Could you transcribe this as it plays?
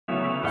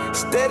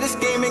Steady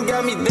scheming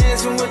got me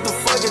dancing with the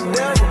fucking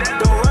devil.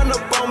 Don't run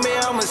up on me,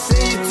 I'ma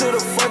send you to the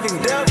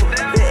fucking devil.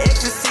 The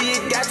ecstasy,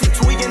 it got you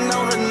tweaking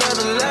on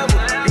another level.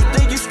 You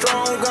think you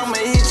strong, I'ma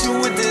hit you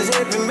with this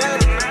heavy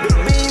metal. The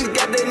beans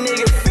got that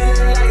nigga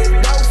feeling like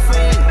a dope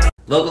fiend.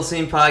 Local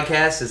Scene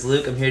Podcast, it's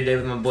Luke. I'm here today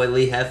with my boy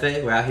Li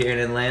Jefe. We're out here in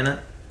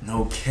Atlanta.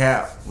 No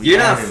cap. You're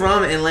not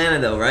from Atlanta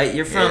though, right?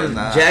 You're from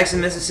Jackson,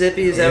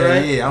 Mississippi, is that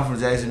right? Yeah, I'm from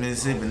Jackson,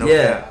 Mississippi. No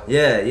cap.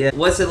 Yeah.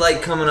 What's it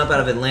like coming up out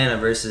of Atlanta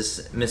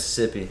versus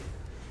Mississippi?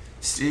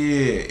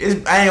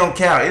 Shit, I ain't gonna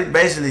count. It's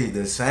basically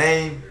the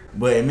same,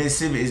 but in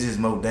Mississippi it's just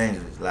more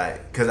dangerous.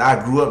 Like, cause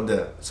I grew up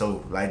there,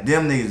 so like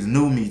them niggas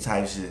knew me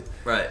type shit.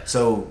 Right.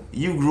 So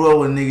you grew up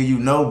with a nigga you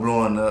know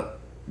growing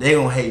up, they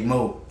gonna hate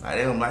more. Like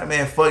they gonna be like,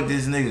 man, fuck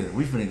this nigga.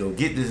 We finna go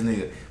get this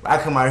nigga. But I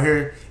come out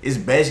here, it's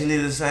basically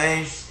the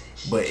same,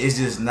 but it's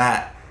just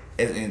not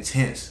as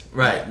intense.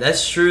 Right.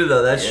 That's true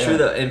though. That's true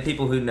though. And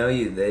people who know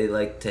you, they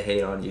like to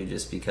hate on you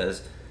just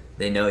because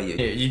they know you.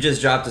 You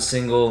just dropped a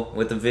single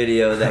with a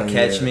video that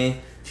Catch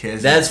Me.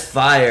 That's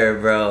fire,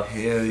 bro.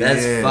 Hell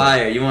That's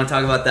fire. You want to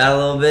talk about that a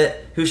little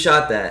bit? Who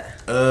shot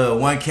that?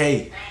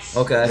 1K.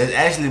 Okay. That's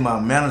actually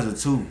my manager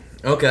too.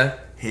 Okay.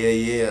 Hell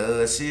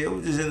yeah. Shit, we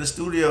was just in the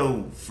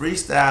studio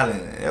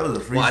freestyling. That was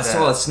a freestyle. Well, I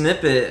saw a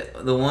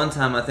snippet the one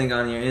time, I think,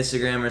 on your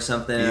Instagram or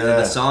something of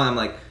the song. I'm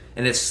like,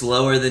 and it's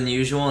slower than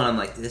usual, and I'm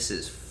like, this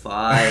is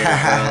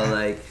fire, bro.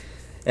 Like,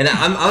 and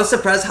I was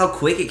surprised how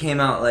quick it came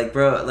out. Like,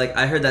 bro, like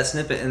I heard that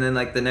snippet, and then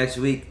like the next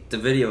week the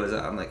video was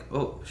out. I'm like,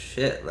 oh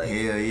shit, like.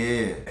 Hell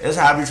yeah. That's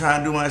how I be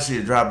trying to do my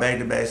shit. Drop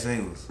back-to-back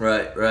singles.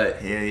 Right.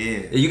 Hell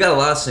yeah. You got a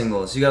lot of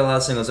singles.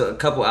 A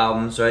couple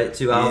albums, right?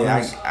 2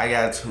 albums. Yeah, I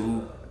got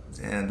 2.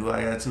 Damn, do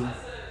I got 2?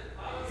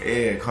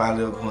 Yeah, quite a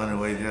little corner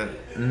way up.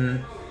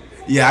 Mm-hmm.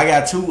 Yeah, I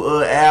got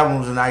 2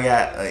 albums and I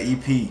got an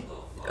EP.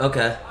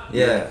 Okay.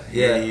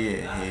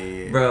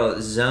 Yeah. Bro,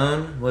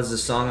 Zone was the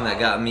song that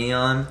got me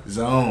on.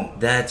 Zone.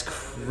 That's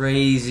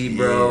crazy,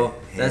 bro.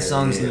 That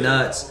song's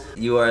nuts.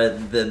 You are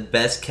the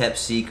best kept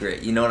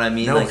secret. You know what I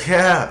mean? No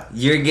cap.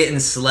 You're getting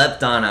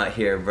slept on out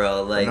here,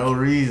 bro. Like no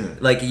reason.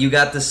 Like you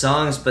got the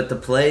songs, but the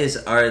plays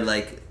are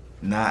like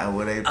not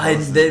what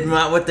they're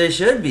not what they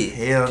should be.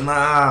 Hell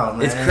no,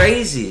 man. It's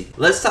crazy.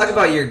 Let's talk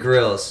about your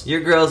grills. Your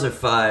grills are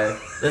fire.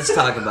 Let's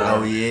talk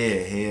about them. Oh yeah,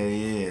 hell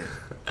yeah.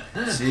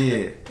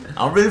 Shit,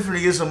 I'm really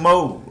finna get some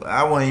more.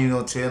 I wasn't even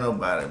gonna tell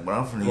nobody, but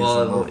I'm finna get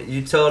some more.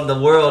 You told the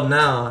world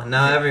now.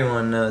 Now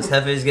everyone knows.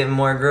 Jefe's getting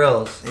more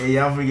grills.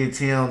 Yeah, I'm finna get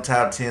 10 on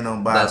top, 10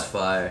 on bottom. That's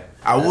fire.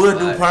 I would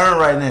do perm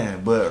right now,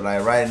 but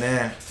like right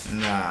now,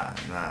 nah.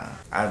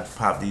 I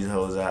pop these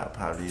hoes out,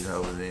 pop these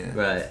hoes in.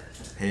 Right.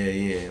 Hell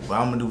yeah. But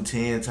I'm gonna do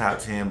 10 top,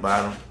 10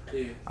 bottom.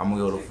 I'm gonna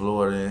go to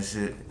Florida and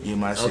shit, get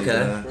my shit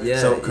done.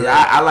 Yeah. So, cause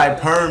I like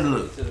perm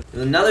look.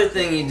 Another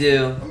thing you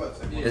do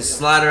is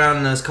slide around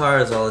in those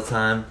cars all the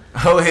time.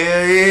 Oh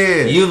hell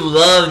yeah! You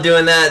love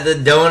doing that. The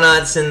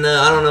donuts and the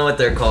I don't know what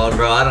they're called,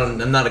 bro.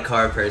 I'm not a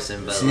car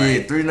person, but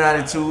shit,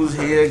 392s,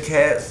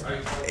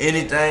 Hellcats,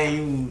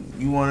 anything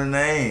you want to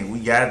name, we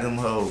got them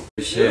hoes.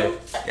 For sure.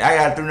 I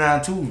got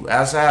 392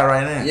 outside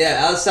right now.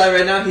 Yeah, outside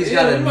right now, he's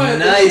got a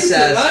nice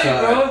ass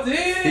car.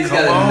 He's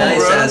got a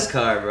nice ass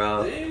car,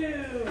 bro. Damn.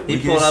 He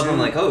pulled up. I'm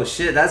like, oh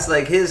shit, that's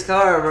like his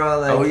car,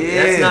 bro. Like, oh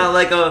yeah,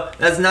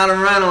 that's not a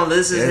rental.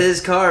 This is his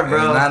car,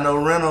 bro. It's not no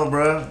rental,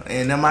 bro.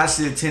 And then my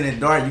shit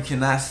tinted dark. You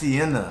cannot see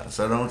in there,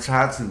 so don't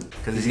try to.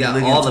 Cause if you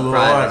looking all the too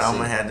hard, I'm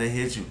gonna have to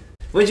hit you.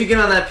 What'd you get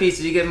on that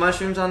pizza? Did you get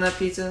mushrooms on that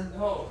pizza?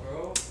 No,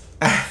 bro.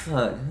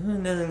 Fuck,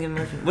 who doesn't get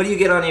mushrooms? What do you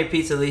get on your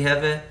pizza, Li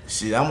Jefe?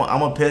 Shit, I'm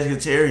a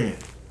pescatarian.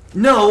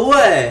 No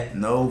way.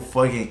 No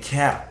fucking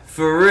cap.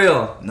 For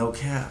real? No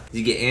cap. Did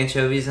you get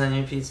anchovies on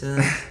your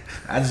pizza?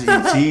 I just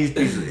eat cheese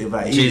pizza if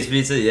I eat cheese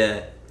pizza,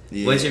 yeah.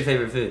 What's your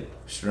favorite food?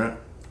 Shrimp.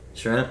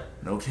 Shrimp?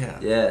 No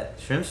cap. Yeah,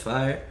 shrimp's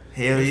fire.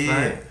 Hell yeah.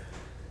 Fire.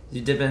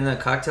 You dip it in a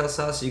cocktail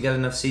sauce, you got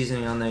enough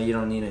seasoning on there, you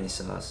don't need any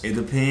sauce. It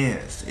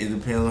depends. It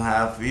depends on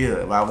how I feel.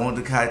 If I want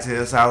the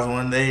cocktail sauce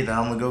one day, then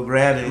I'm gonna go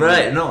grab it.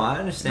 Right, no, I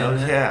understand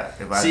that. No cap.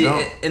 If I See,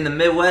 don't. In the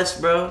Midwest,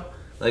 bro,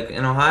 like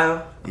in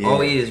Ohio, all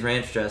we eat is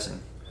ranch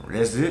dressing.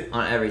 That's it?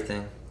 On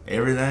everything.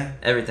 Everything?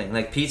 Everything.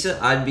 Like pizza,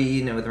 I'd be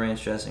eating it with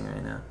ranch dressing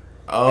right now.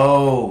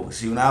 Oh,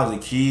 see, when I was a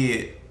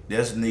kid,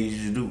 that's what niggas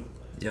used to do.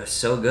 You're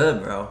so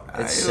good, bro.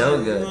 It's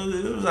so good.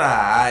 It was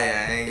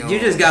alright. You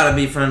just gotta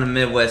be from the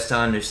Midwest to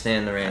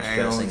understand the ranch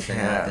dressing thing,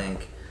 I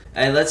think.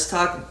 Hey, let's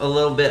talk a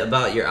little bit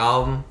about your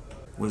album.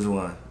 Which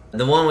one?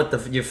 The one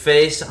with your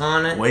face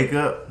on it. Wake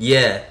Up?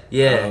 Yeah.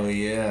 Oh,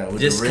 yeah. With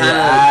just the red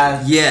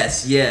eyes?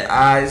 Yes, yeah.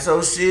 Alright,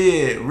 so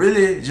shit.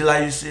 Really, just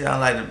like you said, I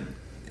like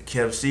to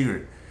kept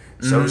secret.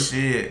 So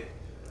shit.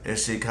 That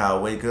shit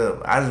called Wake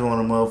Up. I just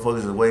want the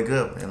motherfuckers to wake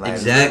up and like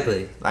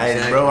exactly.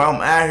 Bro,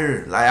 I'm out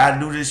here. Like I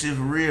do this shit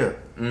for real.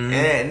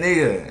 And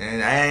nigga,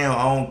 and I ain't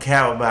on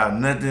cap about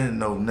nothing.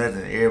 No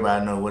nothing.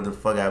 Everybody know what the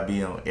fuck I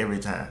be on every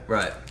time.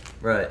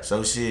 Right.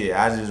 So shit,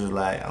 I just was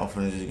like, I'm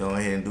finna just go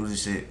ahead and do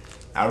this shit.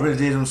 I really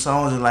did them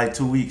songs in like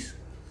 2 weeks.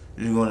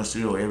 Just going to the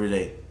studio every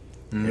day.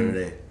 Every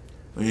day.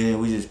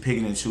 We just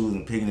picking and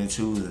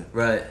choosing.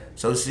 Right.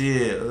 So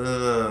shit,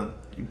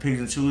 You pick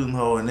and choose them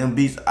hoes, and them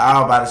beats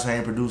all by the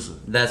same producer.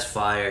 That's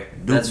fire.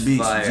 Duke That's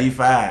Beats, fire.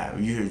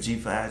 G5. You hear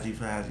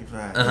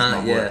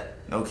G5. Yeah.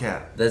 No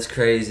cap. That's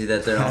crazy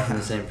that they're all from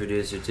the same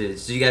producer too.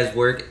 So you guys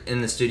work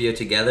in the studio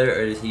together,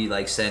 or did he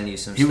like send you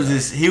some? We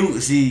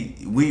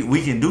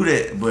can do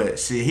that, but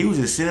see, he was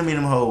just sending me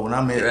them hoes when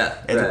I'm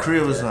at the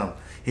crib or something.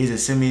 He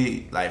just send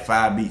me like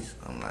 5 beats.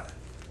 I'm like,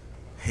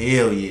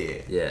 hell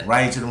yeah. Yeah.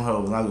 Right to them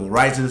hoes. And I go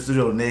right to the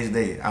studio the next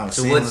day.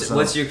 So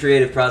what's your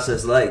creative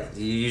process like?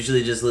 Do you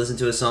usually just listen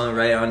to a song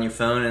right on your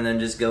phone and then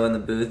just go in the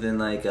booth and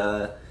like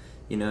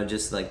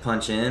just like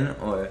punch in,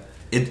 or?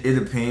 It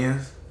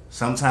depends.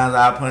 Sometimes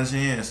I punch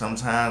in and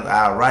sometimes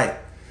I write.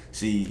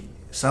 See,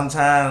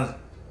 sometimes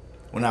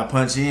when I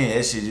punch in,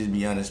 that shit just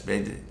be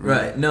unexpected.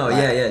 Really. Right. No,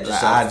 like,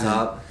 just off the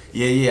top.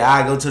 Yeah,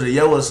 I go to the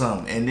yo or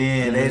something, and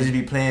then they just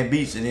be playing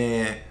beats, and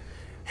then,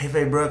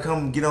 hey, bro,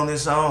 come get on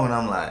this song, and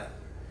I'm like,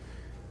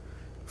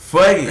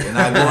 fuck it, and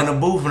I go in the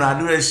booth and I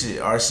do that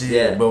shit, or shit.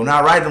 Yeah. But when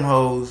I write them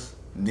hoes,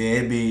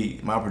 then it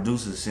be my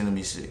producers sending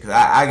me shit, cause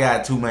I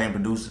got 2 main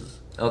producers,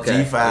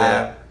 okay,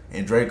 G5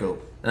 and Draco.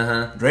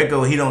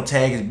 Draco, he don't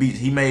tag his beats.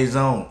 He made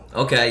Zone.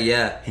 Okay,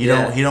 yeah. He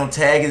don't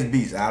tag his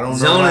beats. I don't know.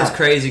 Zone is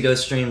crazy. Go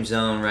stream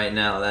Zone right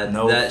now.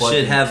 That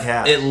should have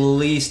cap. at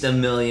least 1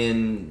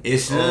 million. It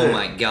should. Oh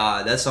my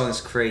god, that song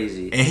is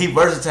crazy. And he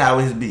versatile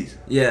with his beats.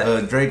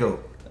 Yeah. Draco.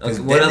 Okay,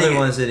 what other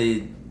ones did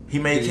he? He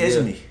made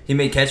Catch Me. He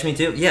made Catch Me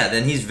too? Yeah,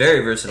 then he's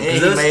very versatile.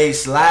 And he made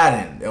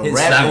Sliding.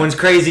 That one's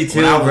crazy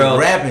too, bro.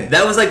 Rapping.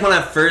 That was like when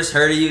I first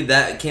heard of you.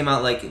 That came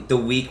out like the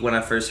week when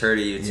I first heard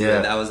of you too. Yeah.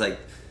 And that was like,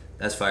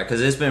 that's fire, because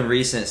it's been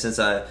recent since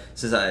I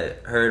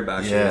heard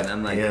about you, and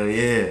I'm like, hell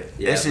yeah,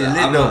 that shit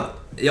lit though.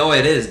 Oh,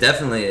 it is,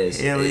 definitely is.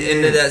 Hell yeah.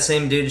 And did that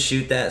same dude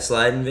shoot that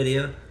sliding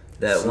video,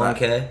 that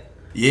 1K?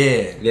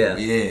 Yeah. That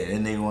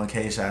nigga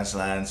 1K shot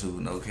sliding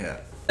too, no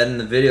cap. And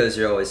in the videos,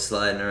 you're always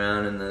sliding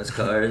around in those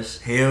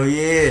cars. Hell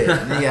yeah,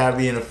 nigga gotta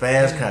be in a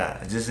fast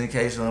car just in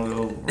case something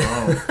go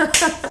wrong.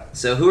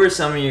 So, who are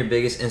some of your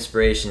biggest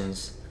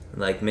inspirations,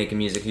 like making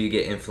music? Who you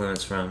get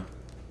influence from?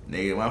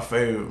 Nigga,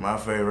 my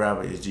favorite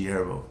rapper is G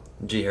Herbo.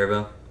 G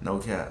Herbo? No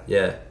cap.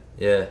 Yeah.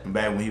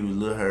 Back when he was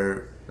Lil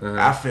Herb,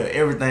 I felt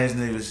everything this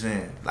nigga was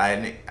saying.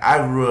 Like, I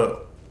ain't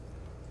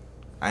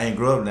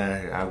grew up down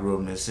here. I grew up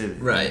in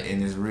Mississippi. Right.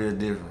 And it's real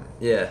different.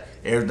 Yeah.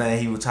 Everything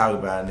he would talk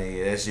about,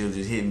 nigga, that shit would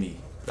just hit me.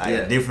 Like,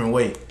 a different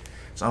way.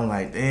 So I'm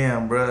like,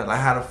 damn, bro.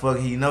 Like, how the fuck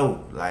he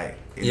know? Like,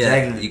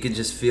 exactly. Yeah, you could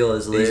just feel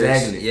his lyrics.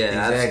 Exactly.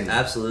 Yeah, exactly.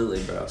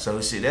 Absolutely, bro. So,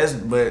 shit,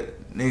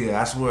 but, nigga,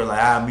 I swear, like,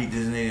 I'll meet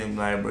this nigga and be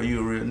like, bro, you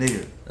a real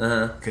nigga.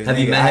 Have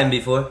you met him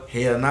before?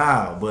 Hell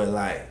nah, but,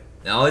 like.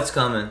 Oh, it's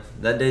coming.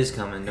 That day's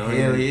coming.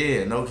 Hell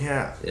yeah, no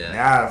cap. Yeah.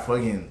 Now I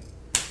fucking,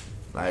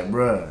 like,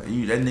 bruh,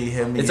 that nigga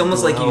helped me. It's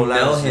almost like you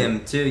know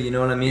him too, you know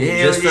what I mean?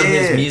 Hell just from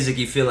his music,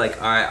 you feel like,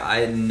 alright,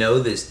 I know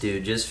this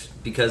dude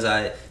just because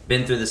I've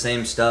been through the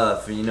same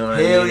stuff, you know what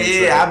I mean? Hell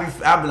yeah,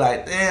 I be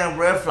like, damn,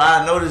 bruh,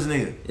 I know this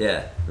nigga.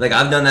 Yeah, like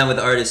I've done that with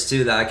artists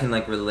too, that I can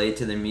like relate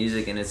to their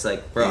music, and it's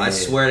like, bro, I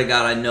swear to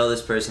God, I know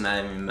this person I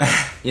haven't even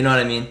met. You know what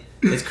I mean?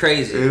 It's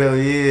crazy. Hell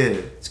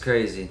yeah. It's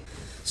crazy.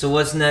 So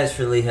what's next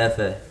for Li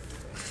Jefe?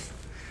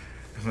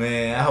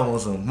 Man, I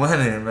want some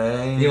money,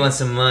 man. You want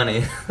some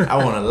money? I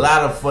want a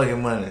lot of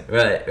fucking money.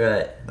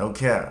 Right. No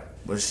cap.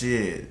 But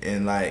shit,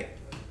 and like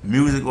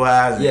music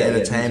wise and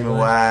entertainment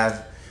wise,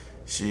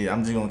 shit,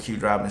 I'm just gonna keep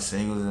dropping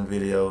singles and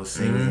videos,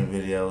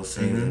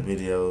 and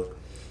videos.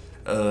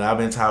 I've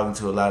been talking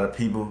to a lot of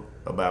people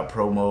about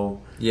promo.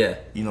 Yeah.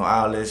 You know,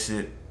 all that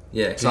shit.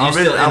 Yeah, because so you're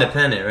still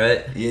independent,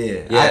 right?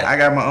 Yeah. I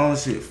got my own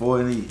shit,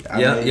 4E.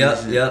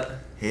 Yep.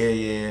 Hell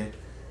yeah.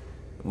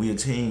 We a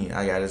team.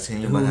 I got a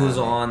team. Who's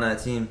on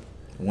that team?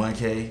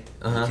 1K,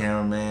 the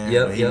cameraman.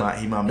 Yep.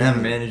 He my manager.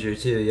 Manager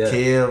too. Yeah.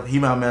 Kev, he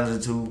my manager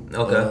too.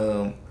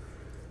 Okay.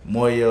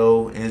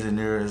 Moyo,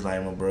 engineer is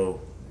like my bro.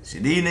 See,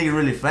 these niggas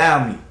really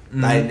found me.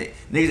 Like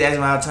niggas ask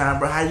me all the time,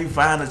 bro, how you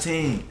find a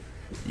team?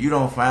 You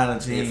don't find a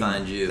team. They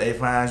find you. They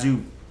find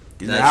you.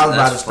 I was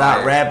about to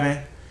stop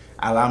rapping.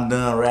 I'm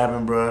done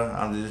rapping, bro.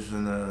 I'm just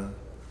gonna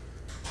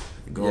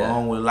go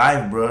on with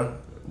life, bro.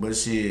 But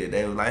shit,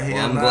 they was like,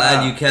 hell I'm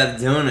glad you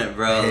kept doing it,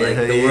 bro. Like,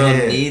 the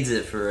world needs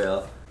it for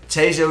real.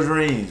 Chase your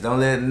dreams.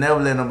 Never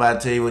let nobody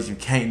tell you what you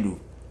can't do.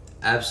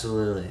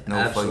 Absolutely.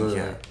 No fucking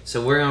cap.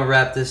 So we're going to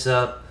wrap this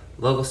up.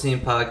 Local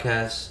Scene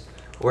Podcast.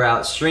 We're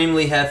out. Stream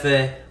Li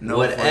Jefe.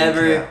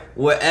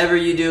 Whatever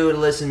you do to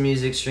listen to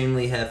music, stream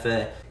Li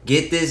Jefe.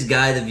 Get this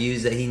guy the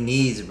views that he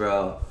needs,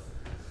 bro.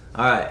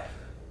 Alright.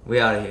 We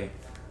out of here.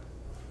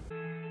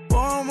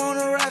 I'm on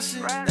the rap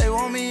shit, they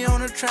want me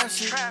on the trap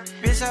shit.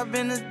 Bitch, I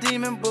been a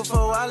demon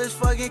before all this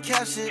fucking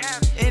cap shit.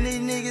 And these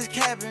niggas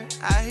capping,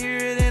 I hear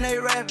it and they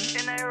rapping.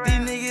 These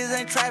niggas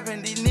ain't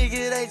trapping, these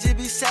niggas they just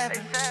be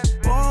sapping.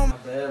 Bro,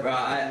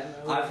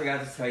 I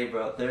forgot to tell you,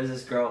 bro. There's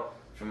this girl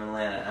from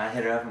Atlanta, and I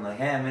hit her up. I'm like,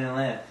 hey, I'm in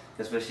Atlanta.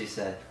 Guess what she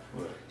said?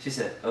 She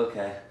said,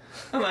 okay.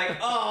 I'm like,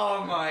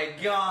 oh my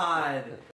god.